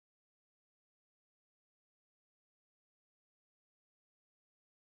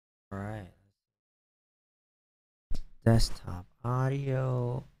All right. Desktop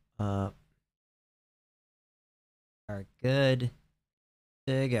audio up. Are good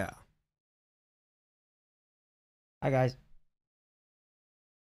to go. Hi guys.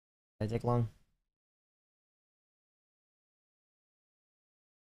 Did I take long?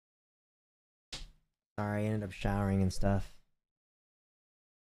 Sorry, I ended up showering and stuff.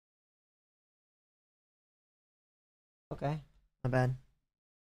 Okay. Not bad.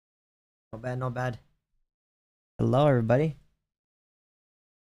 Not bad, not bad. Hello everybody.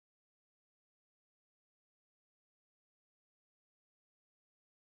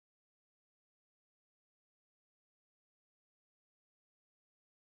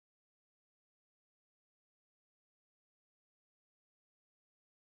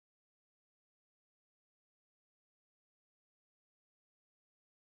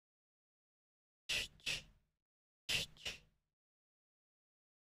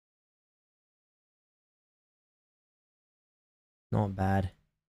 Not bad.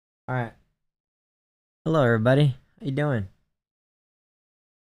 Alright. Hello everybody. How you doing?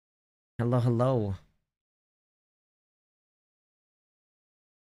 Hello, hello.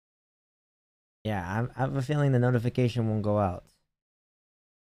 Yeah, I have a feeling the notification won't go out.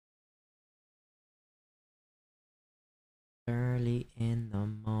 Early in the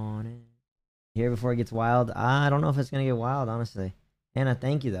morning. Here before it gets wild. I don't know if it's gonna get wild, honestly. Anna,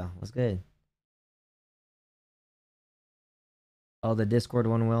 thank you though. What's good? Oh, the Discord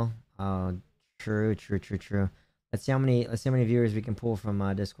one will. Oh, true, true, true, true. Let's see how many viewers we can pull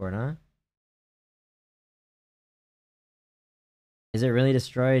from Discord, huh? Is it really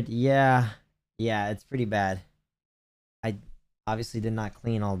destroyed? Yeah. Yeah, it's pretty bad. I obviously did not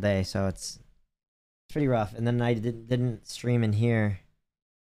clean all day, so it's pretty rough. And then I didn't stream in here.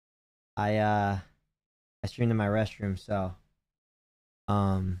 I streamed in my restroom, so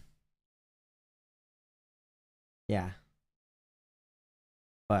yeah.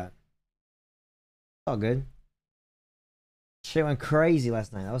 But it's all good. Shit went crazy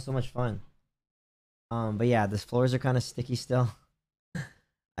last night. That was so much fun. But yeah, the floors are kind of sticky still.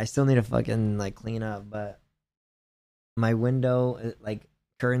 I still need to fucking like clean up, but my window like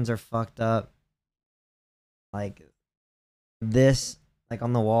curtains are fucked up. Like this, like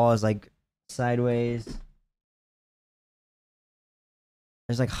on the wall is like sideways.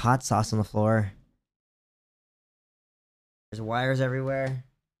 There's like hot sauce on the floor. There's wires everywhere.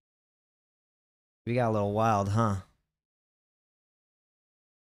 We got a little wild, huh?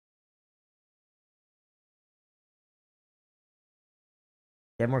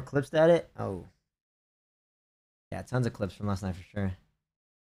 You have more clips to edit? Oh. Yeah, tons of clips from last night for sure.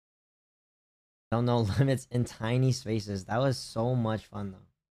 Don't know limits in tiny spaces. That was so much fun though.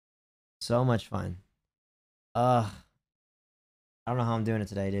 So much fun. I don't know how I'm doing it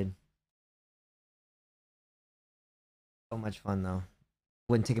today, dude. So much fun though.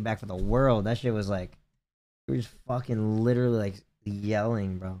 Wouldn't take it back for the world. That shit was like, we were just fucking literally like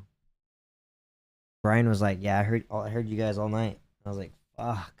yelling, bro. Brian was like, "Yeah, I heard you guys all night." I was like,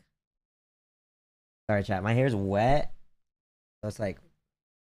 "Fuck." Sorry, chat. My hair's wet, so it's like,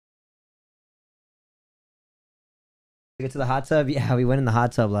 to get to the hot tub. Yeah, we went in the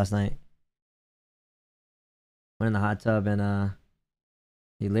hot tub last night. Went in the hot tub and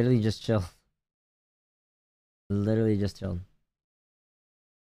he literally just chilled. Literally just chilled.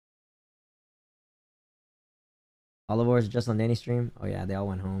 All of ours just on Danny's stream. Oh yeah, they all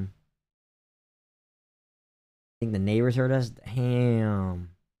went home. I think the neighbors heard us. Damn.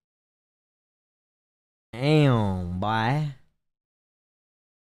 Damn, boy.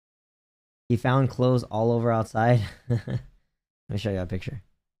 He found clothes all over outside. Let me show you a picture.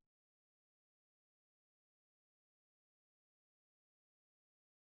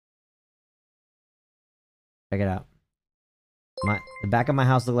 Check it out. The back of my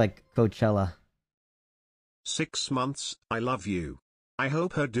house looked like Coachella. 6 months, I love you. I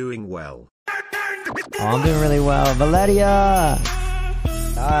hope her doing well. Oh, I'm doing really well. Valeria!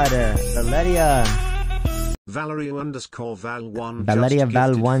 God, Valeria. Valerio underscore Val1. Valeria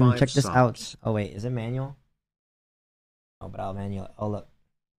Val1. Check this out. Oh, wait. Is it manual? Oh, but I'll manual. Oh, look.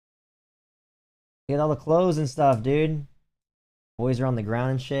 Look at all the clothes and stuff, dude. Boys are on the ground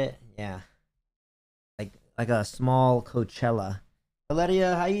and shit. Yeah. Like a small Coachella.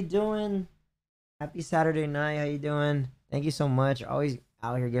 Valeria, how you doing? Happy Saturday night. How you doing? Thank you so much. Always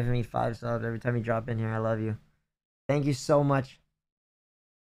out here giving me 5 subs every time you drop in here. I love you. Thank you so much.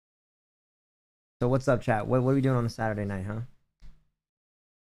 So what's up, chat? What are we doing on a Saturday night, huh?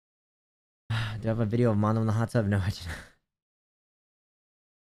 Do I have a video of Mondo in the hot tub? No, I do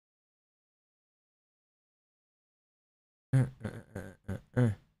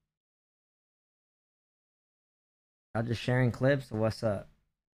not. I'm just sharing clips. What's up?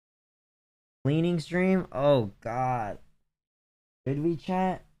 Cleaning stream? Oh god. Should we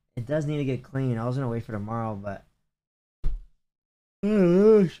chat? It does need to get clean. I was gonna wait for tomorrow, but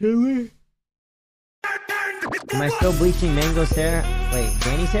should we? Am I still bleaching Mango's hair? Wait,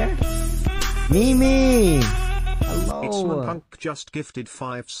 Danny's hair? Mimi! Hello! It's Punk just gifted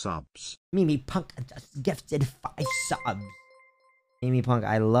 5 subs. Mimi Punk just gifted 5 subs. Mimi Punk,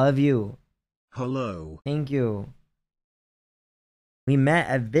 I love you. Hello. Thank you. We met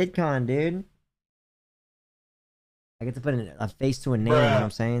at VidCon, dude. I get to put a face to a name, you know what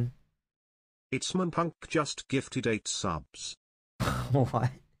I'm saying? It's Punk just gifted 8 subs. What?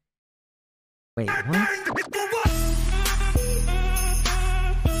 Wait, what?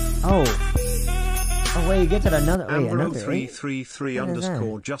 Oh, wait, you get to another. Wait, another 333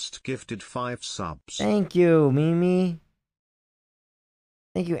 underscore just gifted 5 subs. Thank you, Mimi.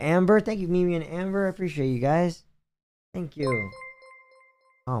 Thank you, Amber. Thank you, Mimi and Amber. I appreciate you guys. Thank you.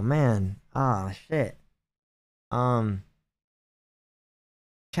 Oh man. Ah, shit.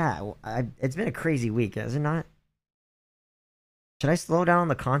 Chat. It's been a crazy week, has it not? Should I slow down on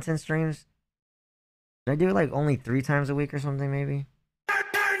the content streams? Should I do it like only 3 times a week or something, maybe?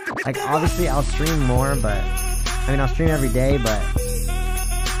 Like, obviously, I'll stream more, but I mean, I'll stream every day, but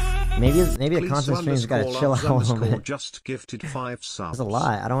maybe the content streams gotta chill out a little bit. Just gifted 5 subs. That's a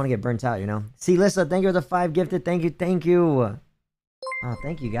lot. I don't want to get burnt out, you know. See, Lissa, thank you for the 5 gifted. Thank you. Oh,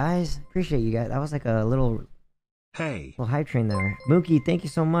 thank you guys. Appreciate you guys. That was like a little hype train there. Mookie, thank you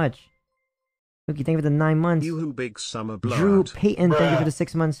so much. Mookie, thank you for the 9 months. You who big summer blood. Drew Payton, thank you for the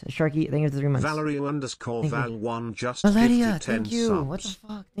 6 months. Sharky, thank you for the 3 months. Valerie underscore Val1 just Valeria, gifted 10 thank you. subs. What the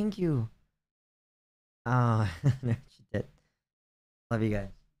fuck? Thank you. No, she did. Love you guys.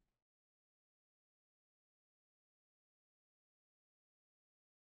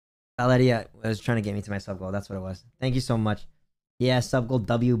 Valeria was trying to get me to my sub goal. That's what it was. Thank you so much. Yeah, sub goal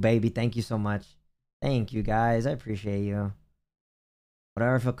W, baby. Thank you so much. Thank you, guys. I appreciate you.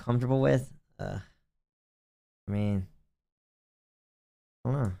 Whatever I feel comfortable with. I mean,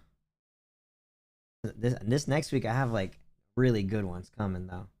 I don't know. This next week, I have like really good ones coming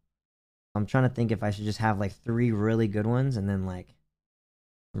though. I'm trying to think if I should just have like 3 really good ones and then like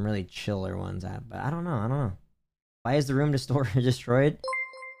some really chiller ones out. But I don't know. Why is the room destroyed?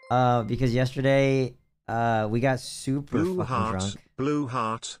 Because yesterday, we got super fucking drunk. Blue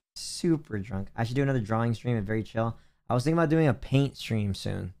heart. Super drunk. I should do another drawing stream at Very Chill. I was thinking about doing a paint stream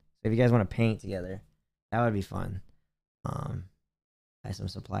soon. So if you guys want to paint together, that would be fun. Buy some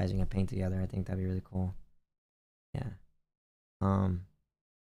supplies and we can paint together. I think that'd be really cool. Yeah. What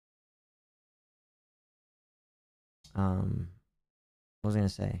was I gonna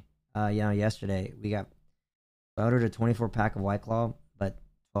say? Yesterday I ordered a 24-pack of White Claw, but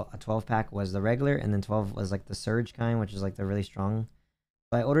a 12-pack was the regular, and then 12 was like the surge kind, which is like the really strong.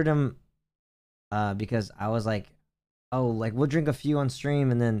 So I ordered them because I was like, oh, like we'll drink a few on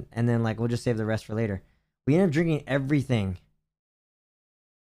stream, and then like we'll just save the rest for later. We ended up drinking everything.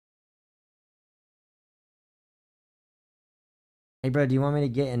 Hey bro, do you want me to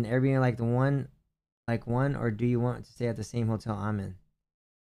get an Airbnb like one, or do you want to stay at the same hotel I'm in?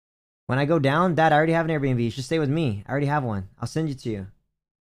 When I go down, Dad, I already have an Airbnb. You should stay with me. I already have one. I'll send it to you.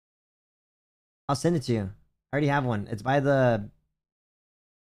 I'll send it to you. I already have one. It's by the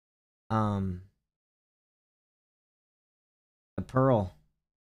Pearl,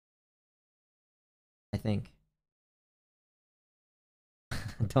 I think.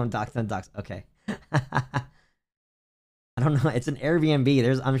 Don't dox. Okay. I don't know. It's an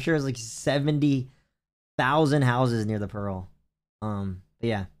Airbnb. I'm sure it's like 70,000 houses near the Pearl. But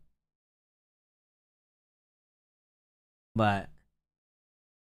yeah. But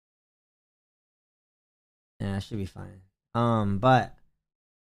yeah, it should be fine. But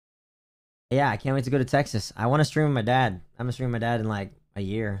yeah, I can't wait to go to Texas. I want to stream with my dad. I'm gonna stream with my dad in like a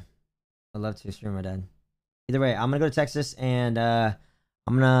year. I'd love to stream with my dad. Either way, I'm gonna go to Texas and I'm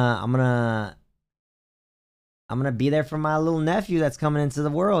gonna be there for my little nephew that's coming into the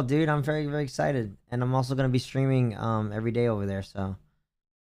world, dude. I'm very, very excited. And I'm also gonna be streaming every day over there, so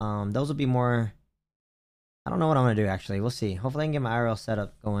those will be more. I don't know what I'm gonna do actually. We'll see. Hopefully I can get my IRL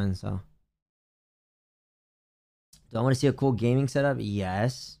setup going, so. Do I want to see a cool gaming setup?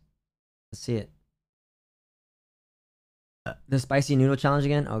 Yes. Let's see it. The spicy noodle challenge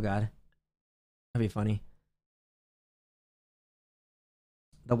again? Oh god. That'd be funny.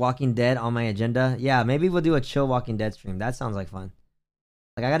 The Walking Dead on my agenda. Yeah, maybe we'll do a chill Walking Dead stream. That sounds like fun.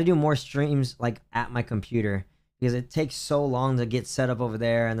 Like, I gotta do more streams, like, at my computer. Because it takes so long to get set up over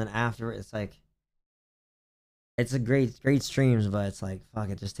there. And then after, it's like... It's a great streams, but it's like, fuck,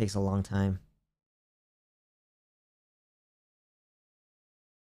 it just takes a long time.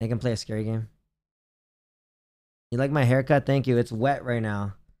 They can play a scary game. You like my haircut? Thank you. It's wet right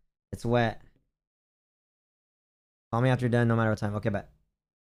now. It's wet. Call me after you're done, no matter what time. Okay, bet.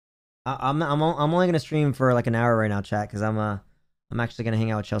 I'm only gonna stream for like an hour right now, chat, because I'm actually gonna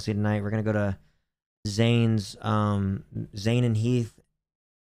hang out with Chelsea tonight. We're gonna go to Zane's Zane and Heath.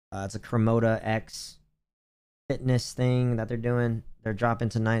 It's a Cremota X fitness thing that they're doing. They're dropping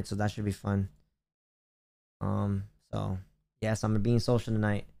tonight, so that should be fun. So yes, I'm being social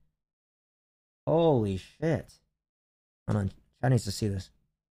tonight. Holy shit. Hold on. Chat needs to see this.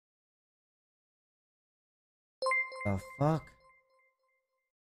 The fuck?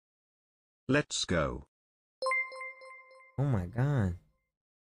 Let's go. Oh my god.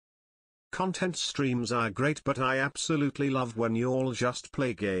 Content streams are great, but I absolutely love when you all just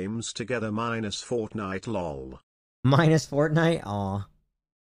play games together minus Fortnite lol. Minus Fortnite? Aw.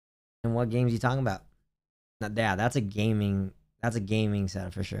 And what games you talking about? Yeah, that's a gaming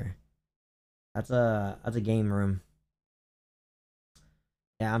setup for sure. That's a game room.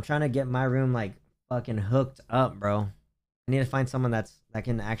 Yeah, I'm trying to get my room like fucking hooked up, bro. I need to find someone that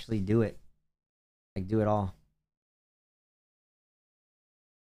can actually do it. Like do it all.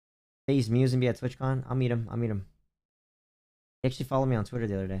 Face Muse and be at TwitchCon. I'll meet him. He actually followed me on Twitter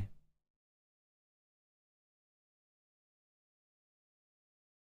the other day.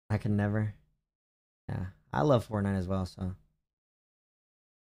 I could never. Yeah, I love Fortnite as well, so.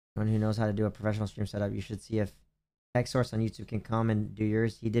 Anyone who knows how to do a professional stream setup, you should see if Tech Source on YouTube can come and do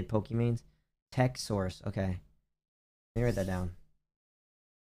yours. He did Pokemains. Tech Source, okay. Let me write that down.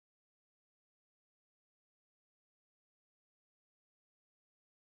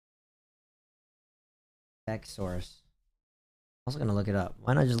 Tech Source. I'm also gonna look it up.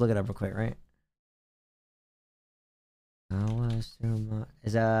 Why not just look it up real quick, right?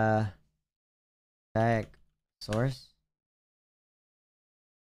 Is Tech Source?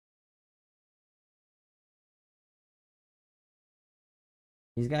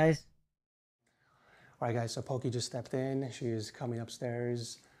 These guys? All right, guys, so Pokey just stepped in. She's coming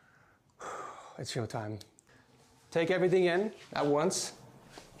upstairs. It's showtime. Take everything in at once.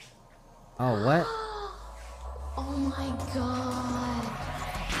 Oh, what? Oh my god.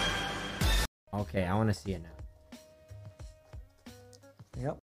 Okay, I want to see it now.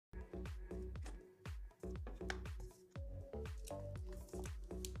 Yep.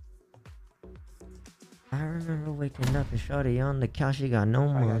 I remember waking up and shorty on the couch. She got no All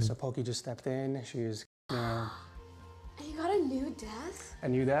right, money. guys, so Pokey just stepped in. She's And you got a new desk? a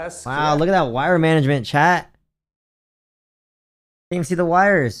new desk. Wow, look at that wire management, chat. You can see the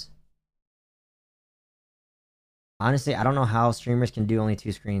wires. Honestly, I don't know how streamers can do only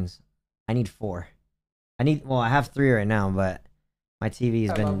 2 screens. I need 4. Well, I have 3 right now, but my TV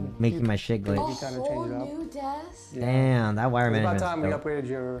has been making my shit You glitch. A kinda whole change it up. new desk? Yeah. Damn, that wire It's about management. time we upgraded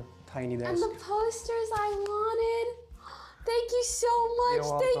your tiny desk. And the posters I wanted. Thank you so much.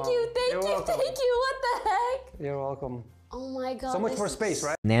 You're Thank welcome. you. You're welcome. Thank you. What the heck? You're welcome. Oh my god. So much this for is- space,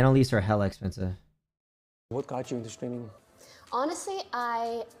 right? Nano leafs are hella expensive. What got you into streaming? Honestly,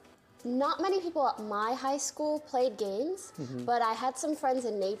 not many people at my high school played games, but I had some friends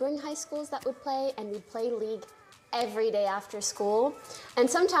in neighboring high schools that would play, and we'd play League every day after school. And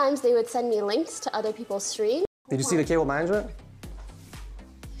sometimes they would send me links to other people's streams. Did you see the cable management?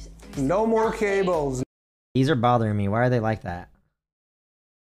 No more cables. These are bothering me. Why are they like that?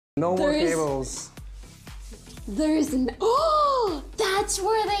 No more There is- cables. There's no. Oh, that's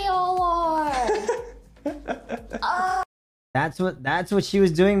where they all are. That's what she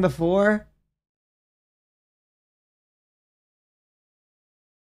was doing before?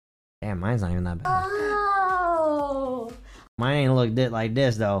 Damn, mine's not even that bad. Oh. Mine ain't look like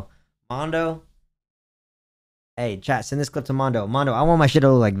this though. Mondo. Hey, chat, send this clip to Mondo. Mondo, I want my shit to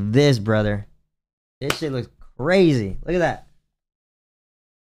look like this, brother. This shit looks crazy. Look at that.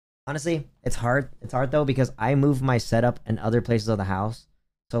 Honestly, it's hard. It's hard though because I move my setup in other places of the house.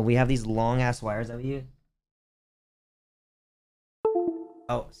 So we have these long ass wires that we use.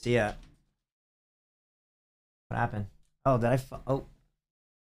 Oh, see ya. What happened? Oh, did I? Oh.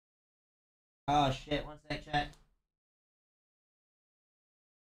 Oh shit! One sec, chat.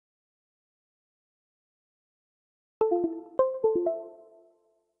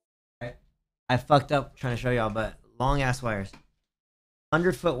 I fucked up trying to show y'all, but long ass wires,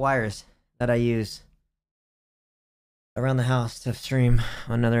 100-foot wires that I use around the house to stream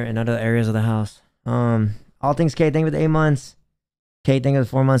in other areas of the house. All things K, thank you for the 8 months. Kate, thank you for the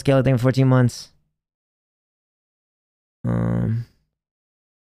 4 months. Kayla, thank you for 14 months. And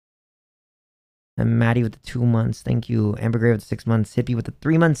Maddie with the 2 months. Thank you. Amber Gray with the 6 months. Hippie with the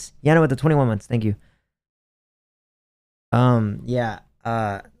 3 months. Yana with the 21 months. Thank you. Yeah.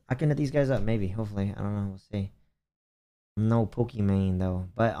 I can hit these guys up, maybe, hopefully. I don't know, we'll see. I'm no Pokemon though.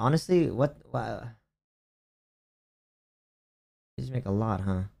 But honestly, what these make a lot,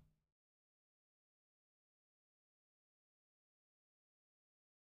 huh?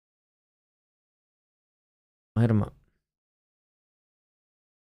 I'll hit him up.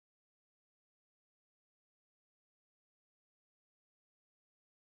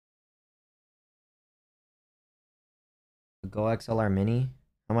 The Go XLR Mini?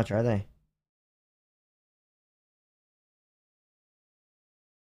 How much are they?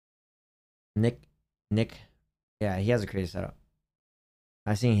 Nick, yeah, he has a crazy setup.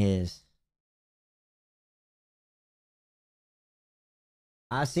 I seen his.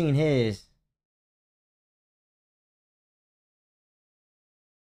 I seen his.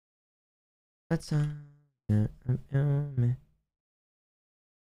 That's a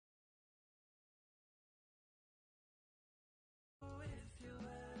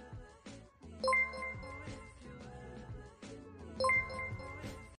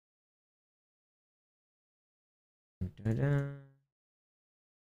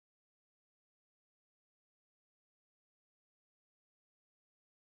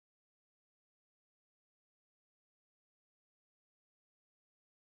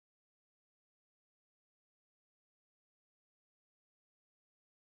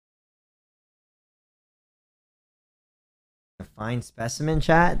fine specimen,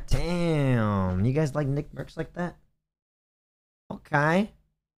 chat. Damn, you guys like Nick Mercs like that? Okay.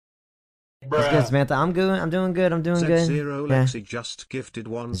 That's good, Samantha. I'm good. I'm doing good. I'm doing good. Zero Lexi just gifted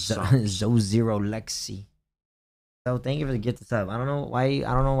one sub. Zero Lexi. So thank you for the gifted sub. I don't know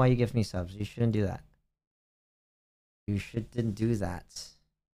why you gift me subs. You shouldn't do that. You shouldn't do that.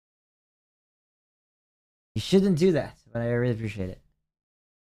 You shouldn't do that. But I really appreciate it.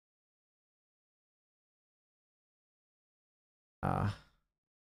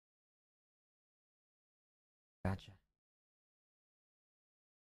 Gotcha.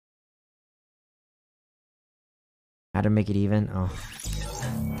 How to make it even? Oh.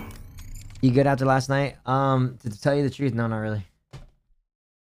 You good after last night? To tell you the truth, no, not really.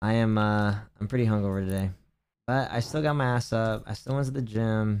 I'm pretty hungover today. But I still got my ass up. I still went to the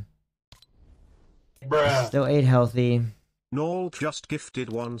gym. I still ate healthy. Nall just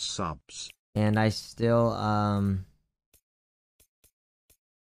gifted one subs. And I still,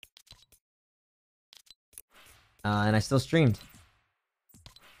 and I still streamed.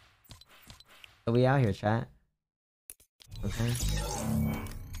 So we out here, chat. Okay.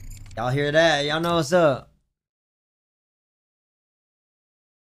 Y'all hear that? Y'all know what's up.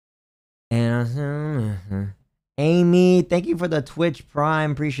 And Amy, thank you for the Twitch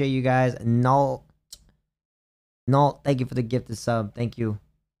Prime. Appreciate you guys. Null, thank you for the gifted sub. Thank you.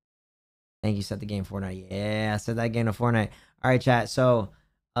 Thank you. Set the game Fortnite. Yeah, I said that game to Fortnite. All right, chat. So,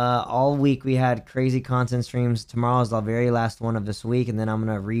 all week we had crazy content streams. Tomorrow is the very last one of this week, and then I'm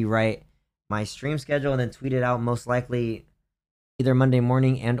gonna rewrite my stream schedule and then tweet it out most likely either Monday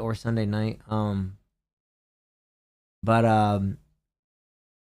morning and or Sunday night.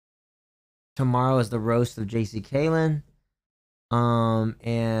 Tomorrow is the roast of JC Kalen.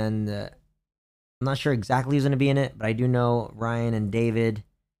 And I'm not sure exactly who's gonna be in it, but I do know Ryan and David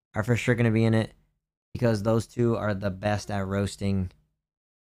are for sure gonna be in it because those two are the best at roasting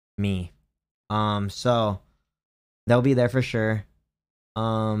me. So they'll be there for sure.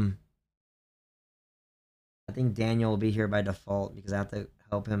 I think Daniel will be here by default because I have to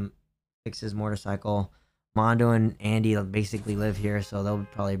help him fix his motorcycle. Mondo and Andy basically live here, so they'll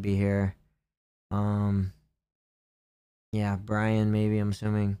probably be here. Yeah, Brian maybe, I'm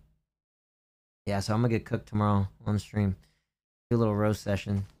assuming. Yeah, so I'm gonna get cooked tomorrow on stream. Do a little roast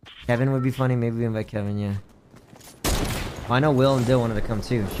session. Kevin would be funny, maybe we invite Kevin, yeah. Oh, I know Will and Dill wanted to come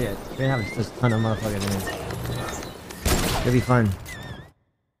too. Shit, we're gonna have just a ton of motherfuckers in here. It'll be fun.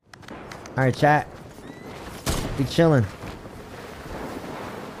 Alright, chat. Be chilling.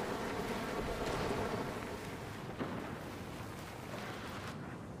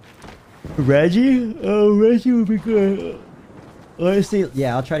 Reggie? Oh, Reggie would be good. Let's see.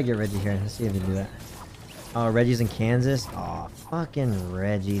 Yeah, I'll try to get Reggie here. Let's see if we can do that. Oh, Reggie's in Kansas? Oh, fucking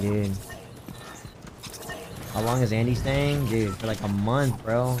Reggie, dude. How long is Andy staying? Dude, for like a month,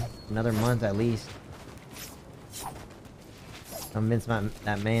 bro. Another month at least. Convince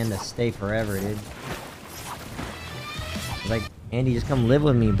that man to stay forever, dude. Like, Andy, just come live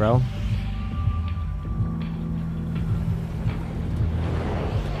with me, bro.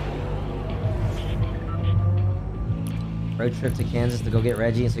 Road trip to Kansas to go get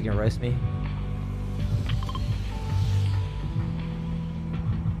Reggie so he can roast me.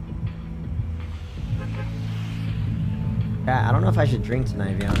 I don't don't know if I should drink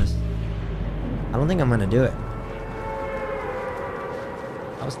tonight, to be honest. I don't think I'm gonna do it.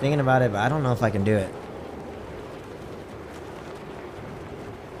 I was thinking about it, but I don't know if I can do it.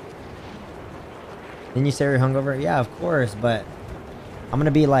 Didn't you say you're hungover? Yeah, of course, but I'm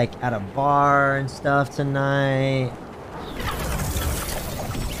gonna be like at a bar and stuff tonight.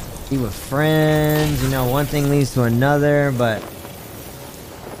 Be with friends, you know, one thing leads to another, but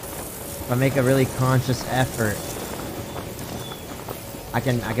if I make a really conscious effort, I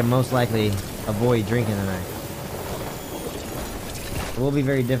can most likely avoid drinking tonight. It will be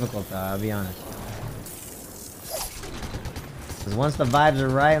very difficult though, I'll be honest. Because once the vibes are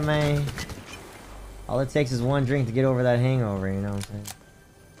right, man, all it takes is one drink to get over that hangover, you know what I'm saying?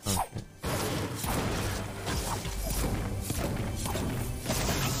 Oh, shit.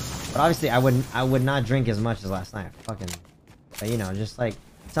 But obviously, I would not drink as much as last night. Fucking, but you know, just like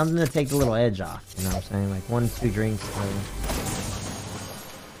something to take the little edge off. You know what I'm saying? Like 1-2 drinks.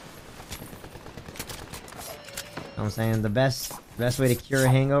 You know what I'm saying? The best way to cure a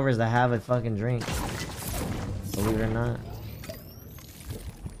hangover is to have a fucking drink. Believe it or not.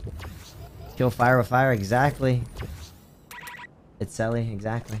 Kill fire with fire, exactly. It's Selly,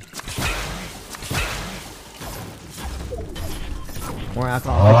 exactly. More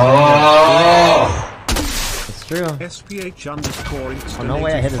alcohol. Oh! It's true. SPH_X oh, no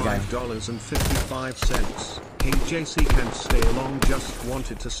way I hit this guy. $5.55. Hey JC, can't stay long, just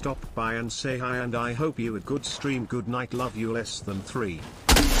wanted to stop by and say hi, and I hope you a good stream. Good night, love you. Less than 3.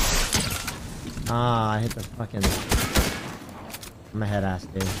 Ah, I hit the fucking... I'm a head ass,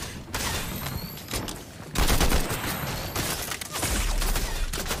 dude.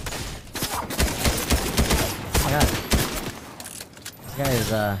 Oh my god. This guy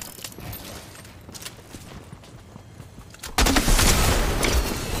is, oh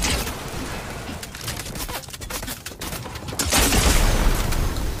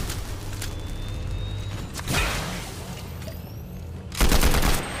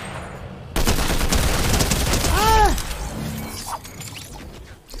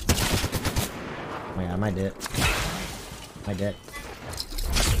yeah, my dick. My dick.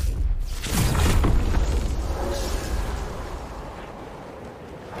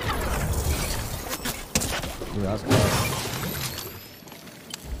 Dude, that was close.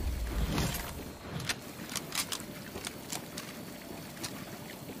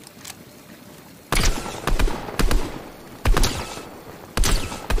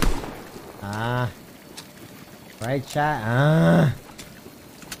 Ah. Right, chat? Ah.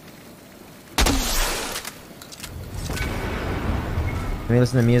 Can we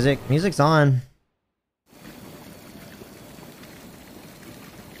listen to music? Music's on.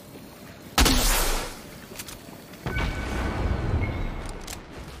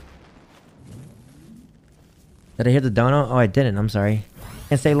 Did I hear the dono? Oh, I didn't. I'm sorry.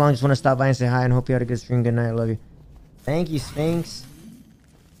 Can't stay long. Just want to stop by and say hi and hope you had a good stream. Good night. I love you. Thank you, Sphinx.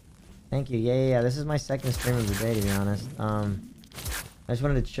 Thank you. Yeah. This is my second stream of the day, to be honest. I just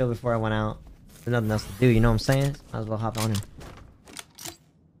wanted to chill before I went out. There's nothing else to do. You know what I'm saying? Might as well hop on here.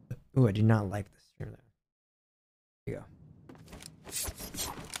 Ooh, I do not like this stream there. Here you go.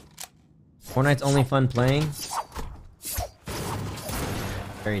 Fortnite's only fun playing.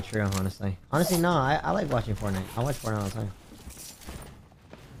 Very true, honestly. Honestly, no, I like watching Fortnite. I watch Fortnite all the time.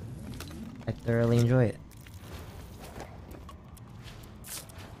 I thoroughly enjoy it.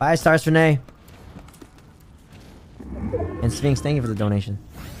 5 stars, Renee. And Sphinx, thank you for the donation.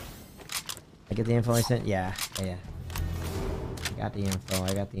 I get the info I sent? Yeah. I got the info.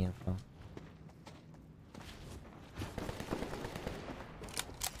 I got the info.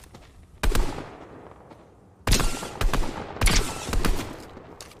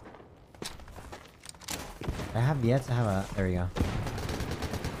 I have yet to have a... There we go.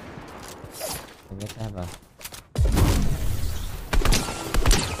 I yet to have a...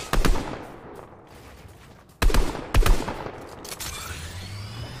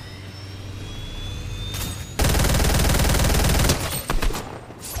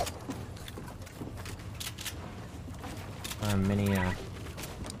 mini,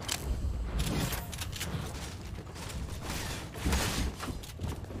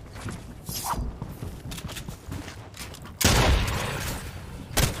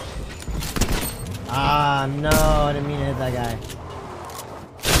 Ah, no, I didn't mean to hit that guy.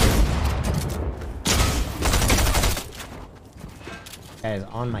 That is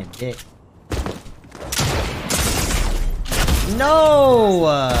on my dick. No!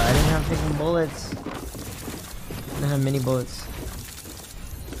 I didn't have freaking bullets. I didn't have many bullets.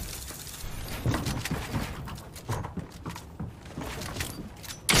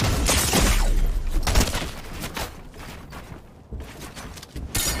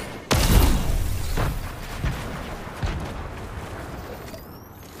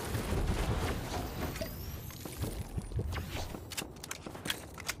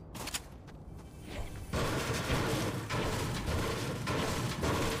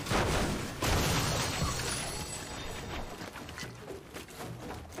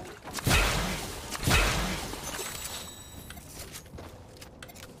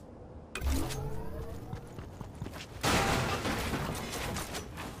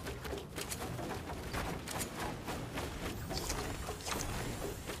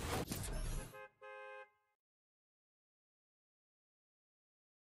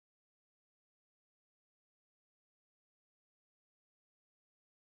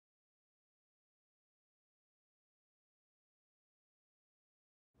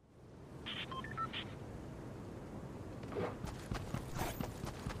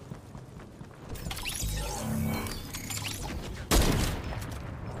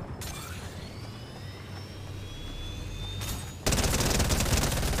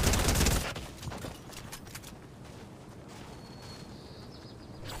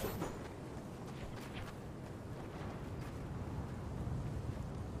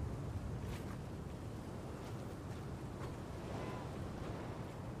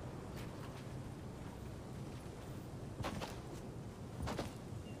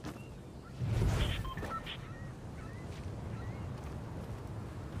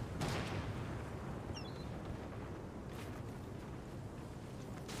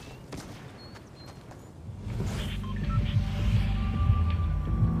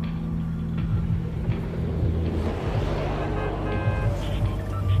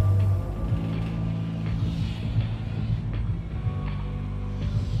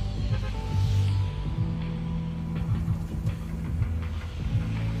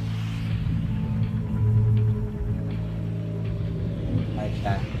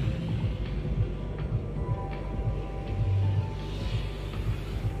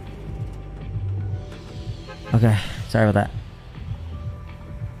 Okay, sorry about that.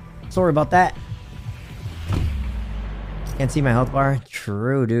 Sorry about that. Can't see my health bar?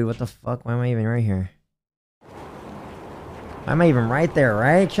 True, dude. What the fuck? Why am I even right here? Why am I even right there,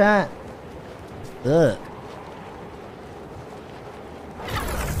 right, chat? Ugh.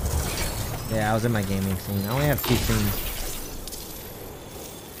 Yeah, I was in my gaming scene. I only have 2 scenes.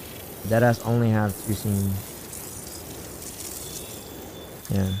 Deadass only has 2 scenes.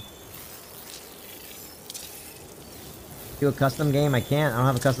 Yeah. Do a custom game? I can't. I don't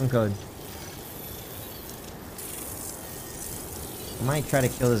have a custom code. I might try to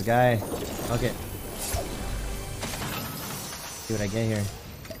kill this guy. Fuck it. See what I get here.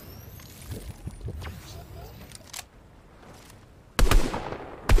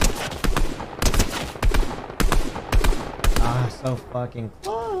 Ah, so fucking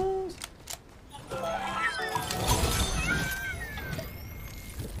close.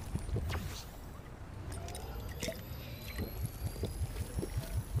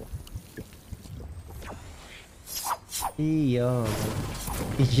 Yo,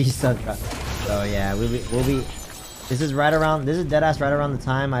 PG subdrop. So yeah, we'll be. This is deadass right around the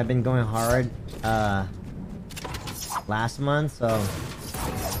time I've been going hard. Last month. So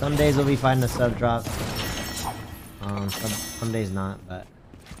some days we'll be fighting a sub drop. Some days not, but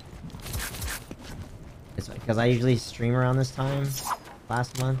it's because I usually stream around this time.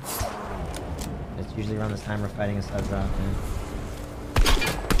 Last month, it's usually around this time we're fighting a sub drop. Man.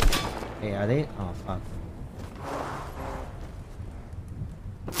 Hey, are they? Oh fuck.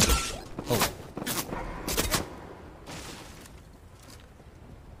 Oh.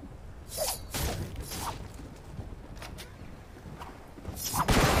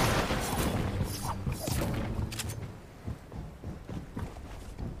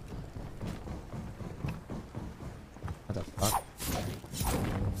 What the fuck?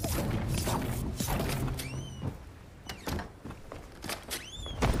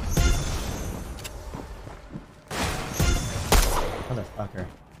 Motherfucker.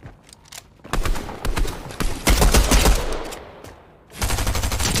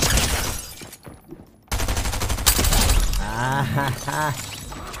 Ah ha ha.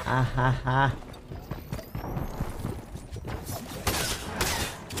 Ah ha ha.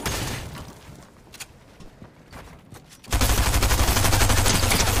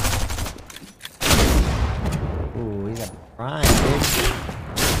 Ooh, he's a prime, dude.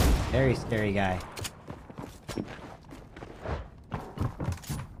 Very scary guy.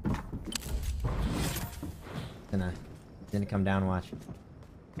 Gonna come down, watch.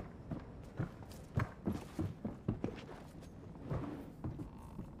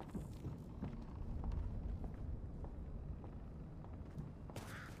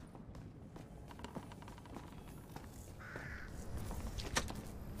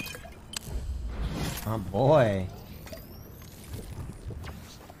 Oh boy.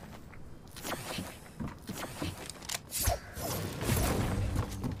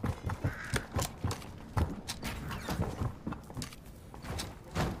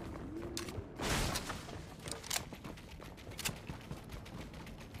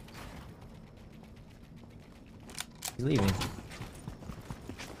 He's leaving.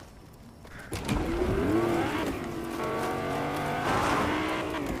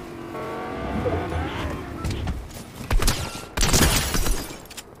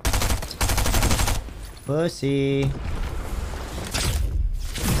 Pussy.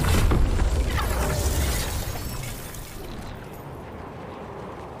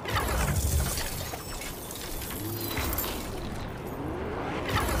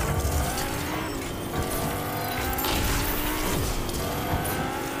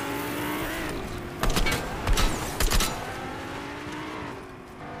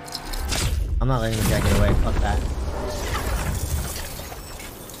 I'm not letting the guy get away. Fuck that.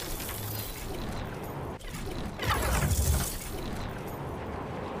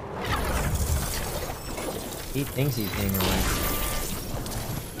 He thinks he's getting away.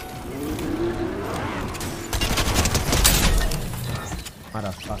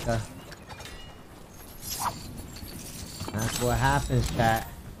 Motherfucker. That's what happens, chat.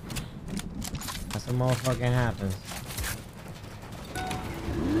 That's what motherfucking happens.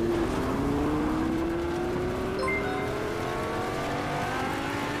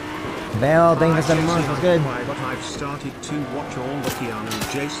 Bell, thank you for 7 months. What's good? But I've started to watch all the Keanu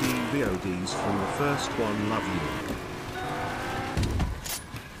JC VODs from the first one. Love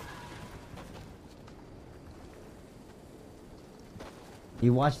you.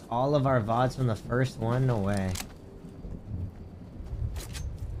 You watched all of our VODs from the first one? No way.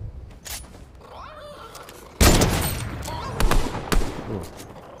 Ooh.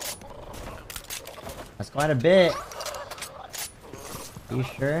 That's quite a bit. Are you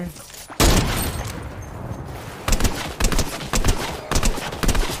sure?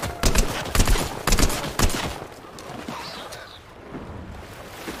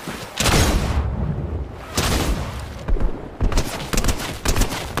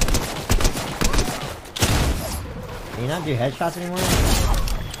 Can you not do headshots anymore?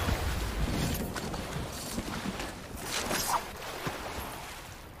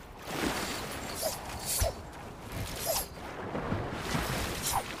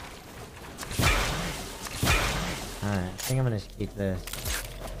 Alright, I think I'm gonna just keep this.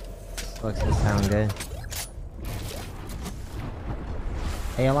 This looks to sound good.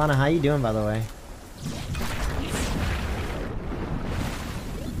 Hey Alana, how you doing by the way?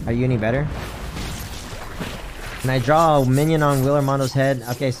 Are you any better? Can I draw a minion on Will or Mondo's head?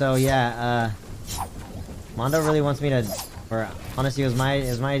 Okay, so yeah, Mondo really wants me to, or honestly, it was my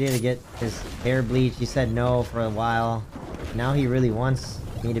idea to get his hair bleached. He said no for a while. Now he really wants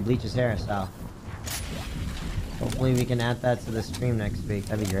me to bleach his hair, so hopefully we can add that to the stream next week.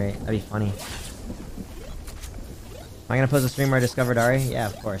 That'd be great. That'd be funny. Am I gonna post a stream where I discovered Ari? Yeah,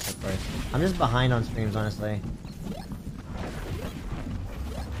 of course, of course. I'm just behind on streams, honestly.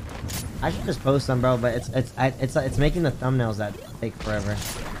 I should just post them, bro, but it's making the thumbnails that take forever.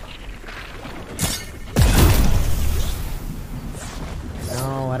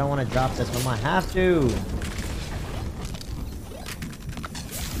 No, I don't want to drop this, but I have to.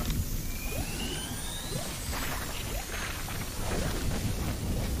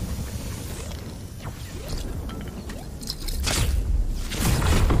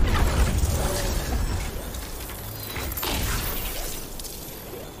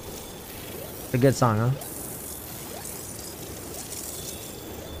 A good song, huh?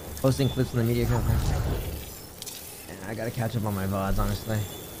 Posting clips in the media conference. Yeah, I gotta catch up on my VODs, honestly.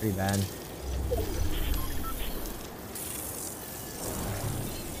 Pretty bad.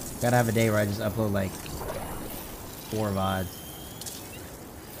 Gotta have a day where I just upload like 4 VODs.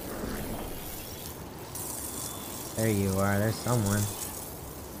 There you are, there's someone.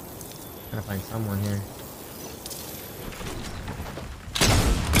 Trying to find someone here.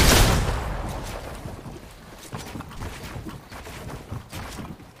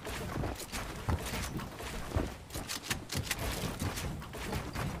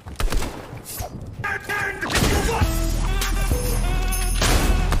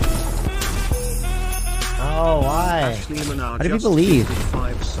 How do people leave?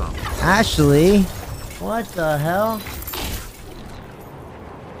 Ashley? What the hell?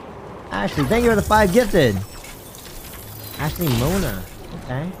 Ashley, thank you for the 5 gifted. Ashley Mona.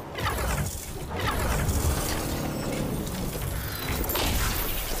 Okay.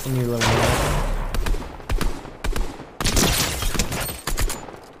 Some new little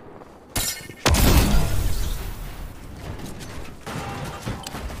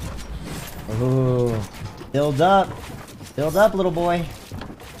Ooh. Build up. Build up, little boy.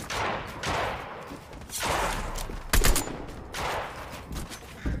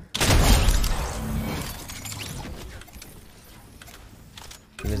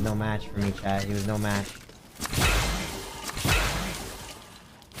 He was no match for me, chat. He was no match.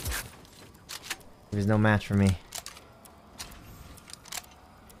 He was no match for me.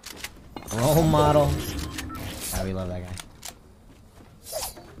 Role model. God, we love that guy.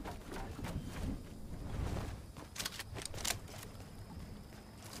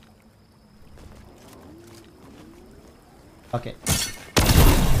 Okay.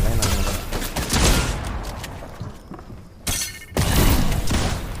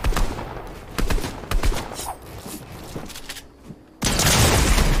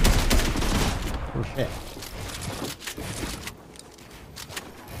 Oh shit.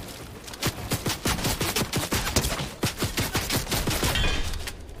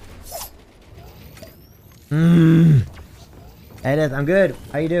 Edith, I'm good.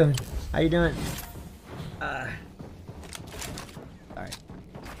 How you doing? How you doing?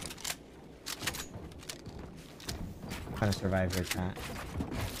 Trying to survive your chat.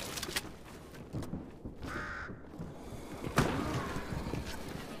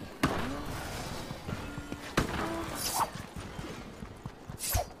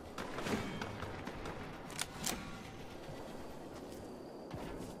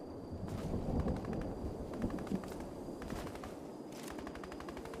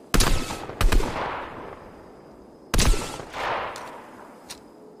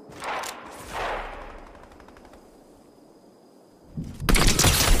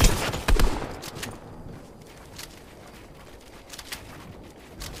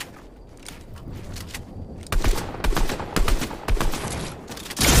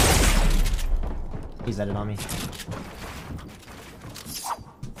 Please let it on me.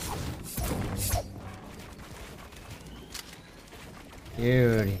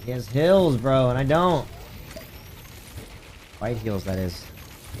 Dude, he has heals, bro, and I don't. White heals, that is.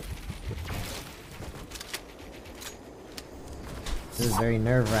 This is very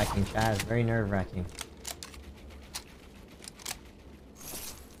nerve-wracking, Chaz. Very nerve-wracking.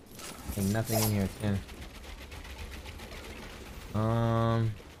 Okay, nothing in here, too.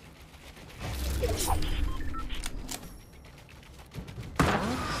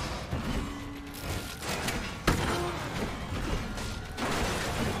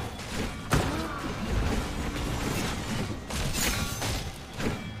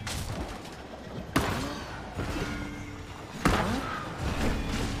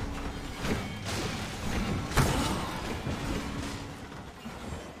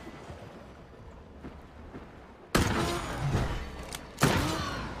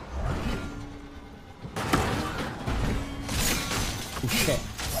 Shit.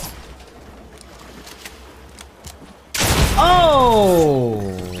 Oh!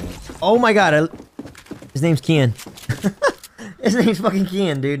 Oh my god, his name's Kian. His name's fucking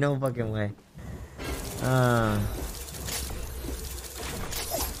Kian, dude. No fucking way. Huh?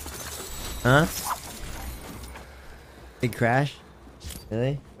 Big crash?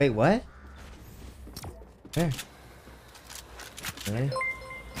 Really? Wait, what? Where? Really?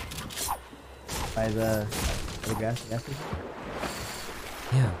 By the gas station?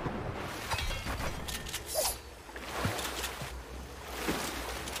 Yeah.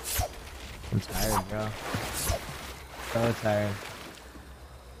 I'm tired, bro. So tired.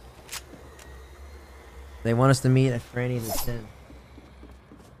 They want us to meet at Franny's at 10.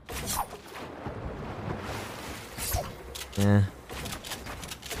 Yeah.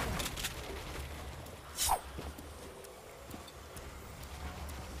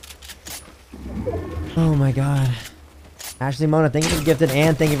 Oh my god. Ashley Mona, thank you for gifted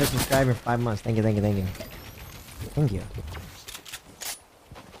and thank you for subscribing for 5 months. Thank you, thank you, thank you. Thank you.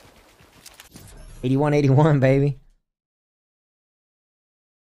 8181, baby.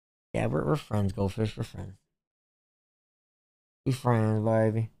 Yeah, we're friends, Goldfish. We're friends. We friends,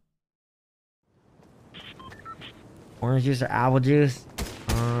 baby. Orange juice or apple juice?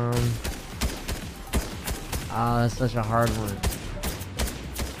 Oh, that's such a hard one.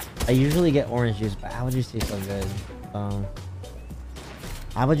 I usually get orange juice, but apple juice tastes so good.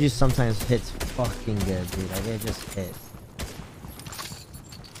 Apple juice sometimes hits fucking good, dude. Like, it just hits.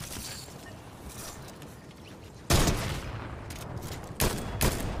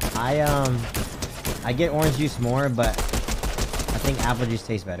 I get orange juice more, but I think apple juice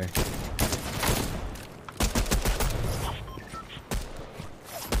tastes better.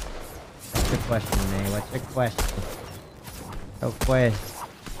 What's your question, man? What's your question? No question.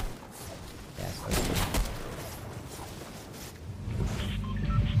 Yes, okay.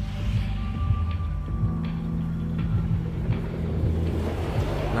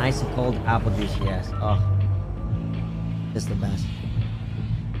 Nice and cold apple juice, yes. Oh, it's the best.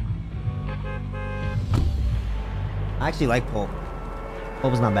 I actually like pulp.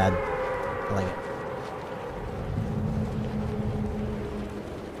 Pulp is not bad. I like it.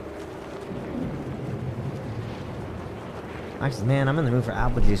 Actually, man, I'm in the mood for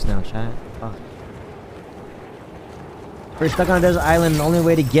apple juice now, chat. Oh. If you're stuck on a desert island, the only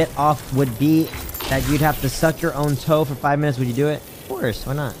way to get off would be that you'd have to suck your own toe for 5 minutes. Would you do it? Of course,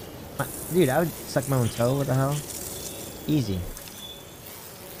 why not? Dude, I would suck my own toe. What the hell? Easy.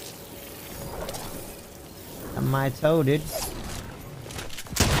 On my toe, dude.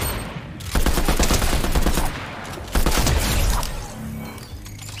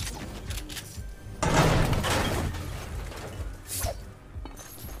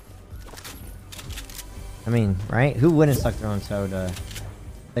 I mean, right? Who wouldn't suck their own toe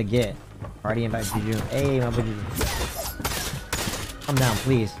to get? Party invite you. Hey, my buddy. Calm down,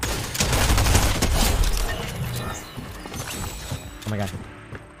 please. Oh my god.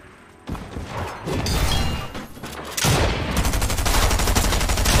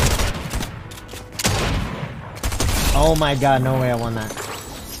 Oh my god, no way I won that.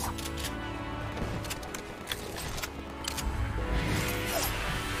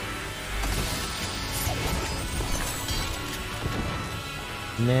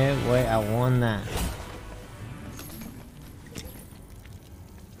 No way I won that.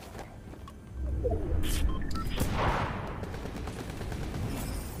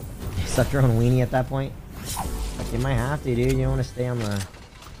 You suck your own weenie at that point? Like, you might have to, dude. You don't want to stay on the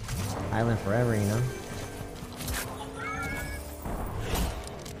island forever, you know?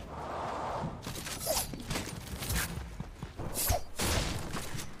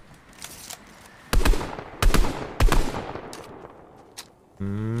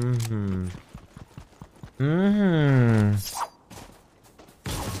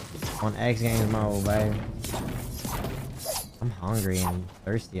 X Games mode, babe. I'm hungry and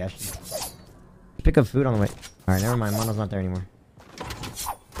thirsty. I should pick up food on the way. Alright, never mind. Mono's not there anymore.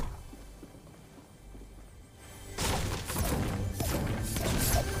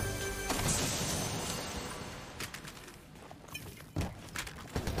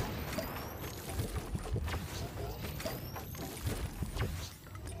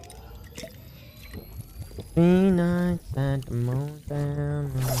 Three nights at the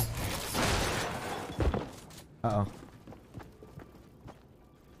motel. Uh-oh.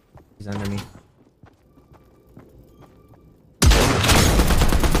 He's under me.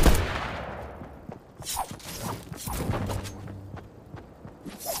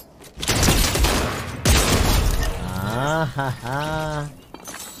 Ah ha ha.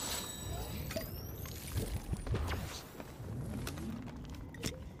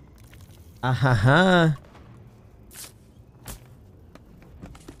 Ah ha ha.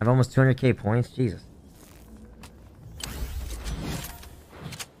 I have almost 200k points. Jesus.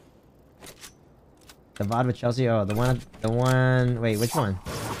 The VOD with Chelsea. Oh, the one. Wait, which one?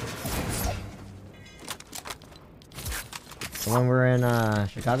 The one we're in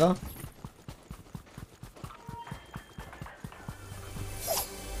Chicago.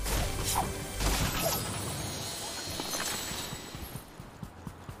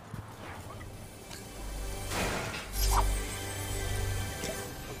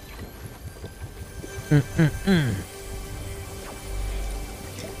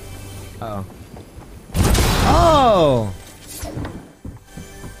 Uh-oh. Oh!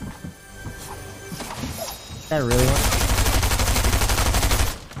 That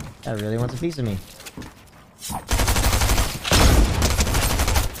really wants a piece of me.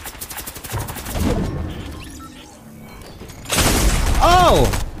 Oh!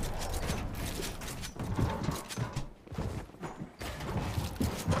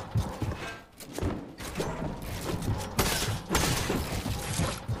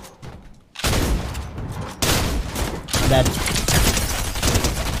 Dead.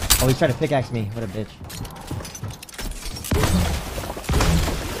 Oh, he's trying to pickaxe me. What a bitch.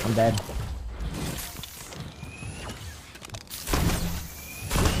 I'm dead.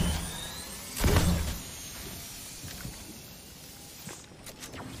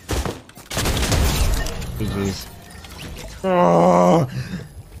 GG's. Oh.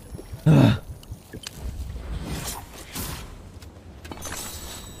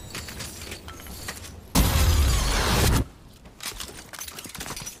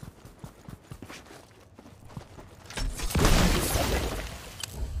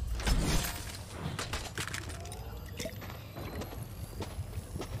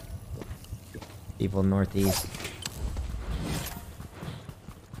 People northeast.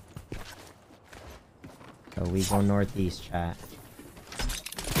 So we go northeast, chat.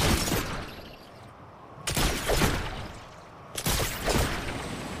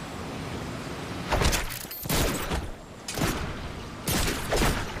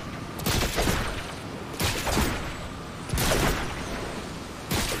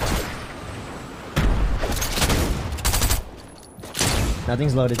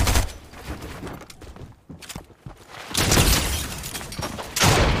 Nothing's loaded.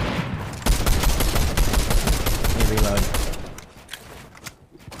 Reload.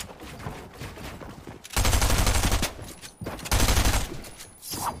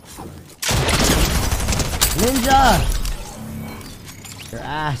 Ninja! Your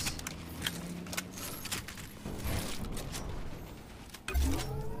ass.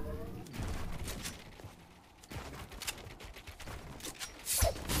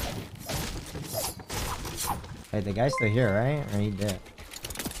 Wait, the guy's still here, right? Or he dead?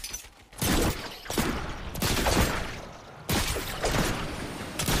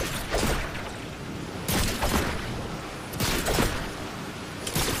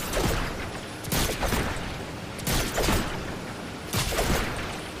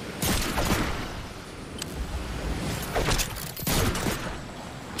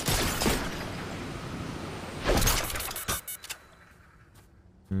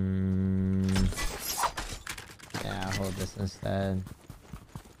 Yeah, I'll hold this instead.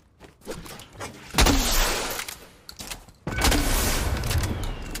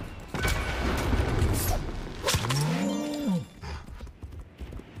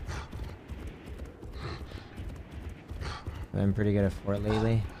 I've been pretty good at Fort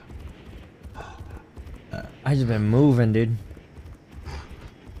lately. I just been moving, dude.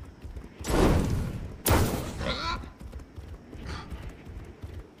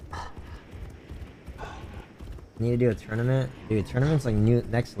 Need to do a tournament? Dude, tournament's like new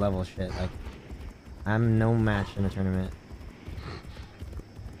next level shit. Like, I'm no match in a tournament.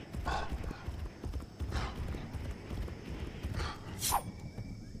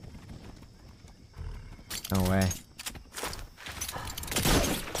 No way.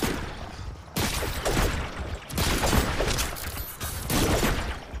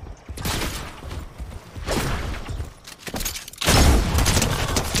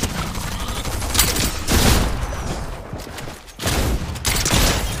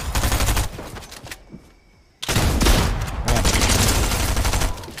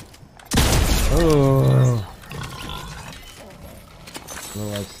 Oh. A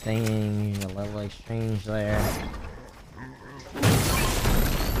little exchange, a little exchange there.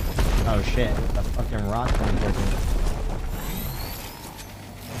 Oh shit, the fucking rock thing working.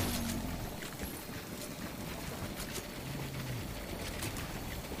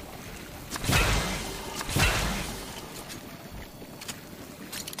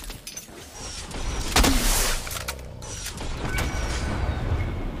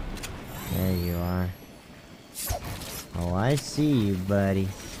 There you are. Oh, I see you, buddy.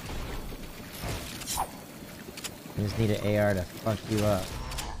 I just need an AR to fuck you up.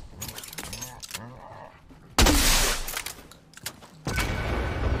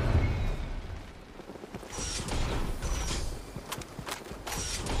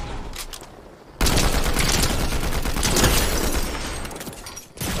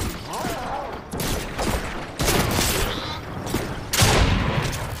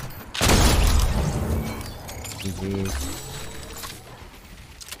 GG's.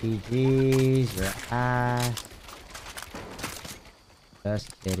 GG's, your ass.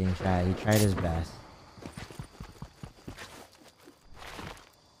 Just kidding, chat. He tried his best.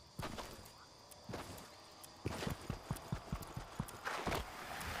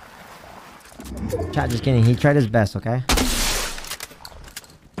 Chat, just kidding. He tried his best, okay?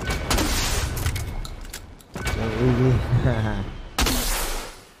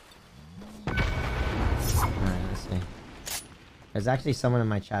 Alright, let's see. There's actually someone in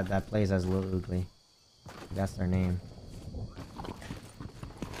my chat that plays as Lil Oogly. That's their name.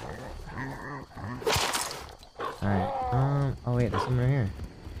 Alright, oh wait, there's someone right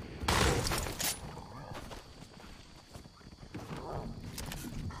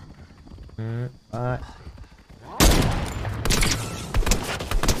here. But...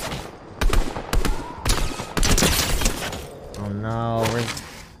 Oh no, we're...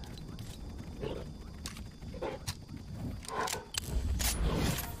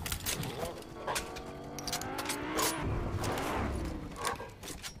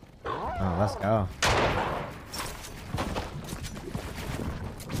 Oh, let's go.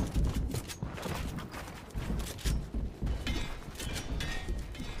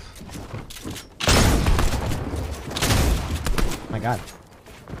 Oh my god.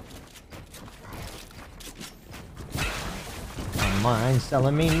 My mind's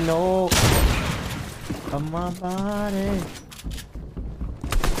telling me no. Of my body.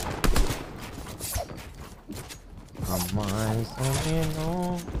 My mind's telling me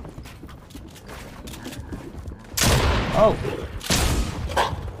no. Oh!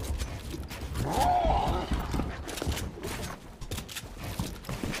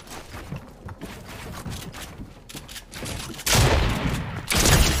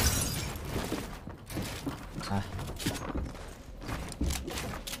 Ah.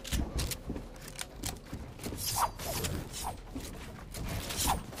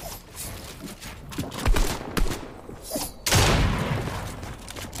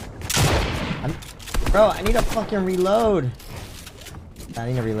 Bro, I need to fucking reload. I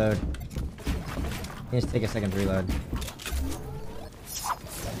need to reload. It needs to take a second to reload.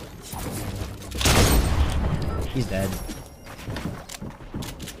 He's dead.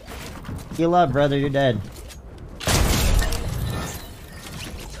 Heal up, brother. You're dead.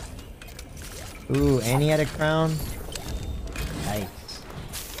 Ooh, and he had a crown. Nice.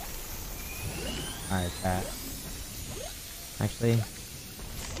 Alright, chat. Actually,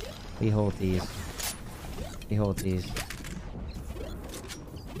 we hold these. We hold these.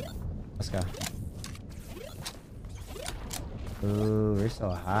 Let's go. Ooh, we're so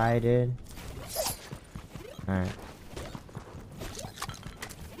high, dude. Alright.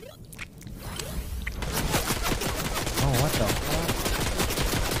 Oh, what the fuck?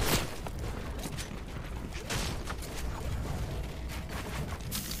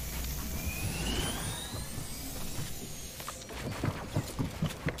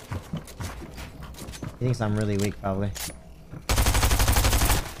 He thinks I'm really weak, probably.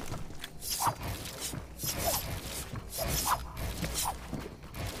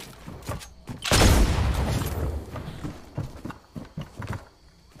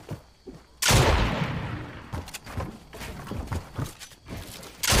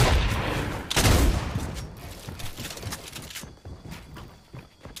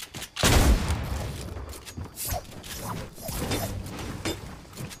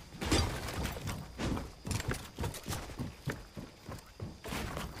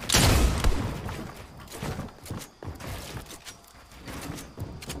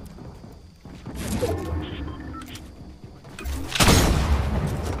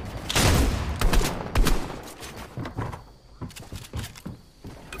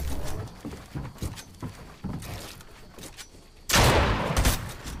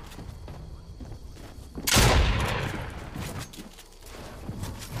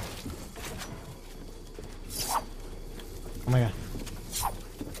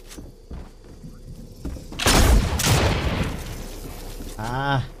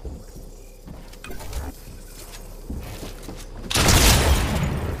 Ah.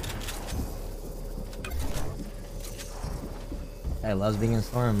 Guy loves being in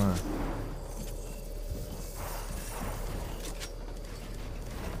storm, huh?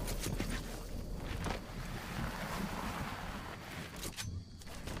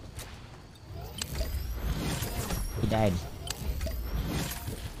 He died.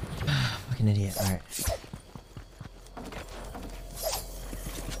 Fucking idiot. Alright.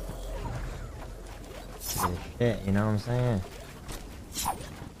 Shit, you know what I'm saying?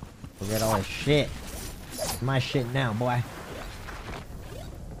 Forget all this shit. It's my shit now, boy.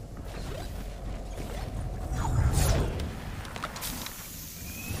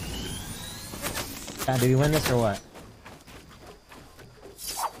 Do we win this or what?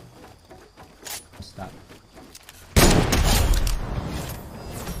 Stop.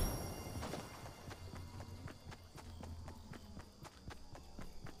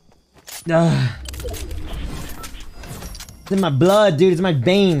 It's in my blood, dude. It's in my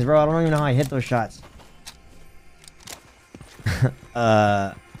veins, bro. I don't even know how I hit those shots.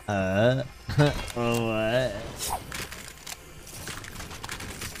 What?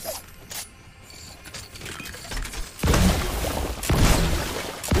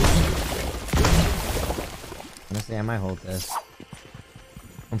 Honestly, I might hold this.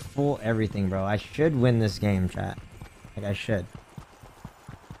 I'm full everything, bro. I should win this game, chat. Like, I should.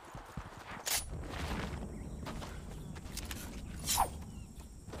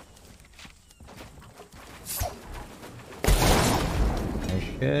 I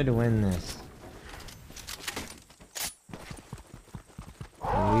should win this.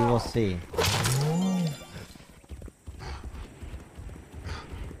 We will see.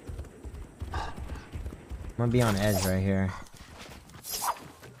 I'm gonna be on edge right here.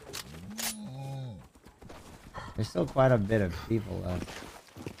 There's still quite a bit of people left.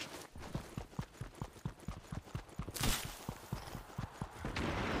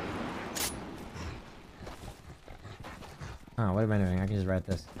 Oh, what am I doing? I can just write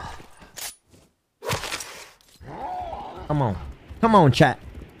this. Come on. Come on, chat.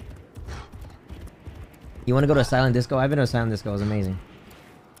 You wanna go to a silent disco? I've been to a silent disco. It was amazing.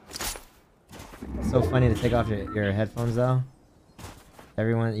 So funny to take off your headphones though.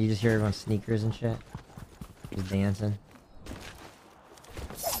 Everyone, you just hear everyone's sneakers and shit. Just dancing.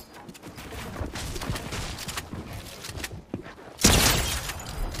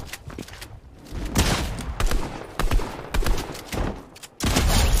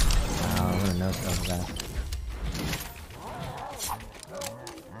 Wow, I'm gonna know stuff about that.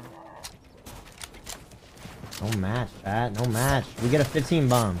 No match, chat. No match. We get a 15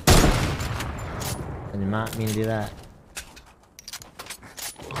 bomb. I did not mean to do that.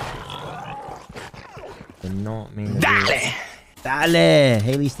 Did not mean to do that. Dale!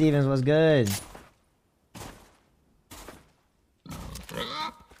 Haley Stevens was good.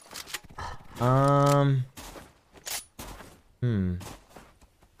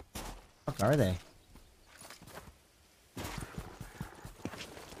 Fuck are they?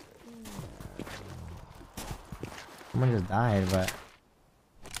 Someone just died, but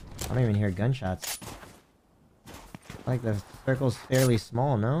I don't even hear gunshots. Like the circle's fairly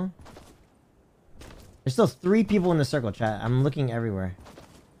small, no? There's still 3 people in the circle, chat. I'm looking everywhere.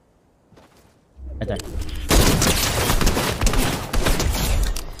 Right there.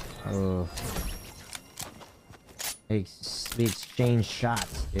 Oh. We exchange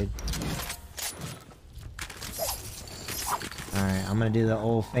shots, dude. Alright, I'm gonna do the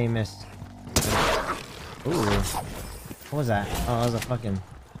old famous... Ooh. What was that? Oh, that was a fucking...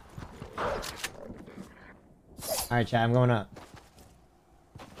 Alright, chat, I'm going up.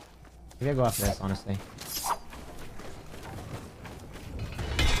 Maybe I'll go after this, honestly.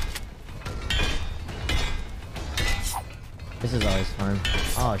 This is always fun.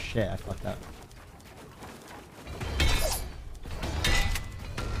 Oh shit, I fucked up.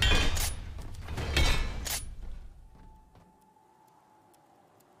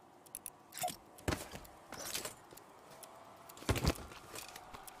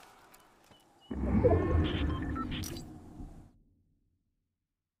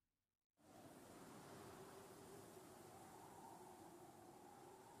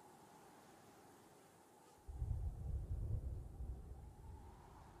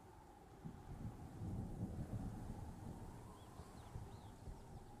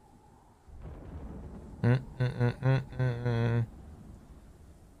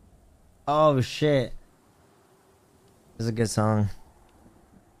 Oh shit. This is a good song.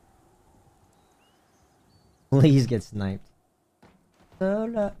 Please get sniped. So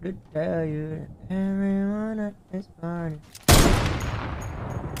love to tell you that everyone at this party.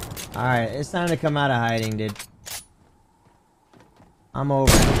 Alright, it's time to come out of hiding, dude. I'm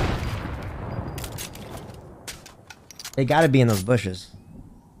over it. They gotta be in those bushes.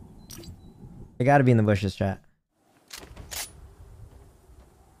 They gotta be in the bushes, chat.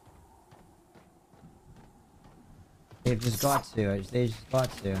 They've just got to. They just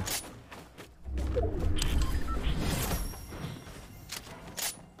got to.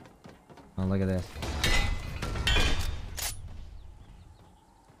 Oh, look at this.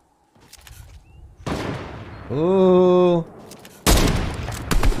 Ooh.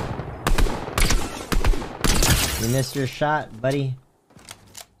 You missed your shot, buddy.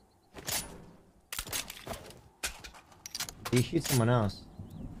 You shoot someone else.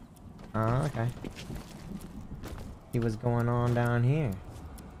 Oh, okay. See what's going on down here.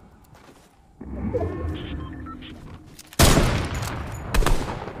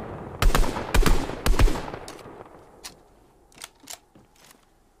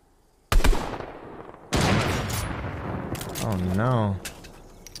 Oh no.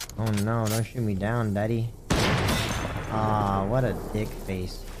 Oh no, don't shoot me down, daddy. Ah, what a dick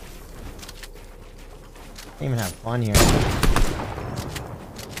face. Can't even have fun here.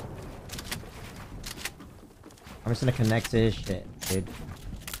 I'm just gonna connect to his shit, dude.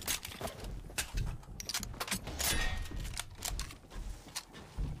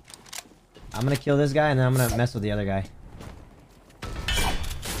 I'm gonna kill this guy and then I'm gonna mess with the other guy.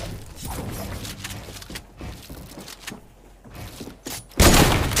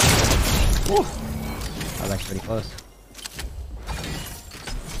 Woo! That was actually pretty close.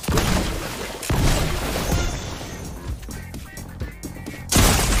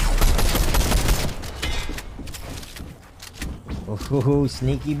 Ooh,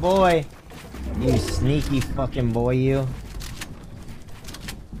 sneaky boy. You sneaky fucking boy, you.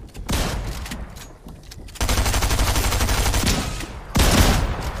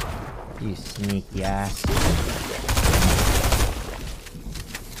 You sneaky ass.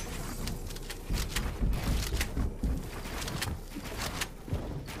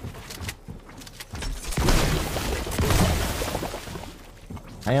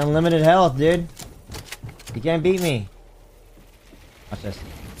 I unlimited health, dude. You can't beat me. Watch this.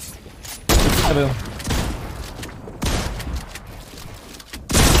 Boom.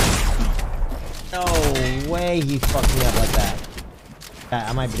 No way he fucked me up like that.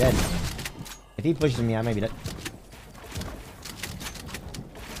 I might be dead. If he pushes me, I might be dead.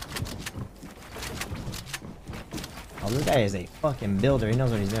 Oh, this guy is a fucking builder. He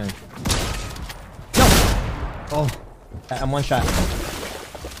knows what he's doing. No! Oh, I'm one shot.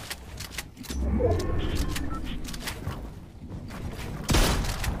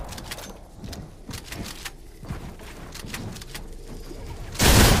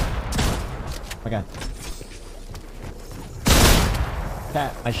 Okay.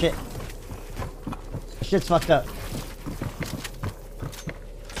 Cat, my shit. My shit's fucked up.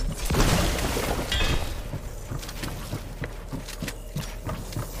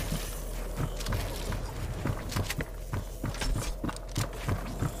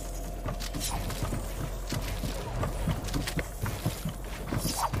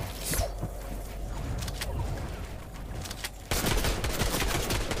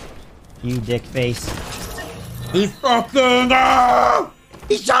 You dick face. He fucking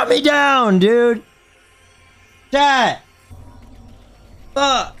he shot me down, dude. Chat.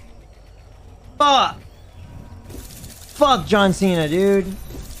 Fuck. Fuck. Fuck John Cena, dude.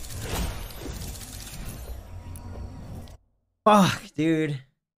 Fuck, dude.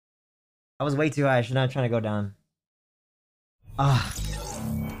 I was way too high. I should not trying to go down. Ah.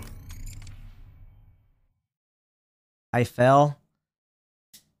 I fell.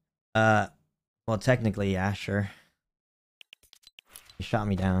 Well, technically, yeah, sure. He shot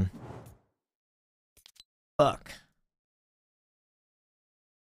me down. Fuck.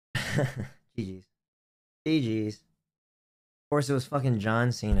 GG's. GG's. Of course, it was fucking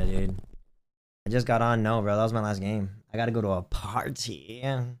John Cena, dude. I just got on. No, bro. That was my last game. I gotta go to a party.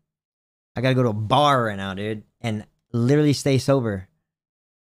 I gotta go to a bar right now, dude. And literally stay sober.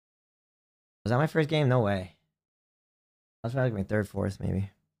 Was that my first game? No way. That was probably like my third, fourth, maybe.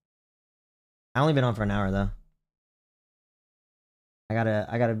 I only been on for an hour though. I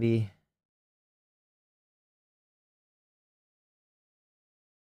gotta be.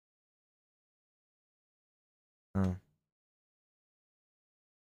 Oh.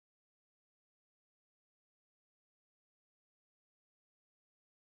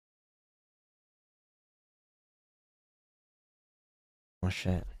 Oh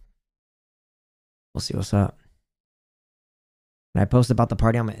shit. We'll see what's up. Can I post about the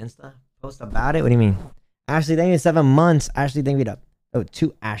party on my Insta? Post about it? What do you mean? Ashley, thank you 7 months. Ashley, thank you up. Oh,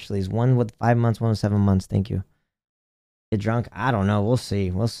 2 Ashleys. One with 5 months, one with 7 months. Thank you. Get drunk? I don't know. We'll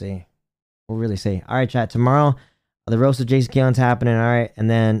see. We'll see. We'll really see. All right, chat. Tomorrow, the roast of Jason Kalen's happening. All right. And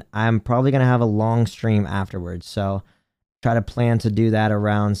then I'm probably going to have a long stream afterwards. So try to plan to do that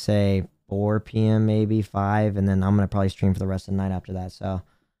around, say, 4 p.m., maybe 5. And then I'm going to probably stream for the rest of the night after that. So,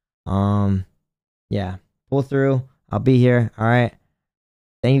 yeah. Pull through. I'll be here. All right.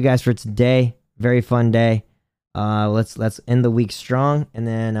 Thank you guys for today. Very fun day. Let's end the week strong, and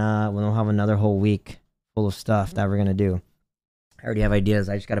then we'll have another whole week full of stuff that we're gonna do. I already have ideas.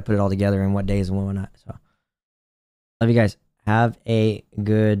 I just got to put it all together and what days and what not. So, love you guys. Have a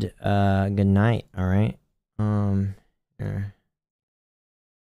good good night. All right. Yeah.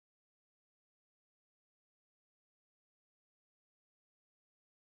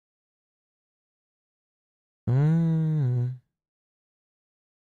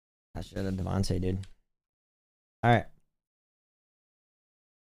 I should have Devontae, dude. All right.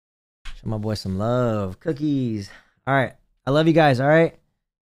 Show my boy some love. Cookies. All right. I love you guys. All right.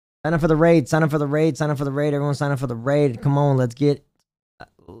 Sign up for the raid. Sign up for the raid. Sign up for the raid. Everyone sign up for the raid. Come on. Let's get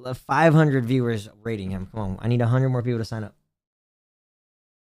 500 viewers rating him. Come on. I need 100 more people to sign up.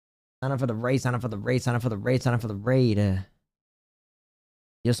 Sign up for the raid. Sign up for the raid. Sign up for the raid. Sign up for the raid.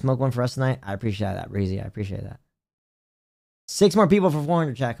 You'll smoke one for us tonight? I appreciate that, Breezy. I appreciate that. 6 more people for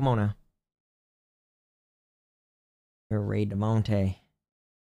 400, chat. Come on now. You're Raid DeMonte.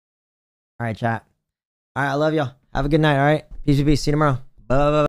 All right, chat. All right, I love y'all. Have a good night, all right? Peace, peace. See you tomorrow. Bye, bye, bye.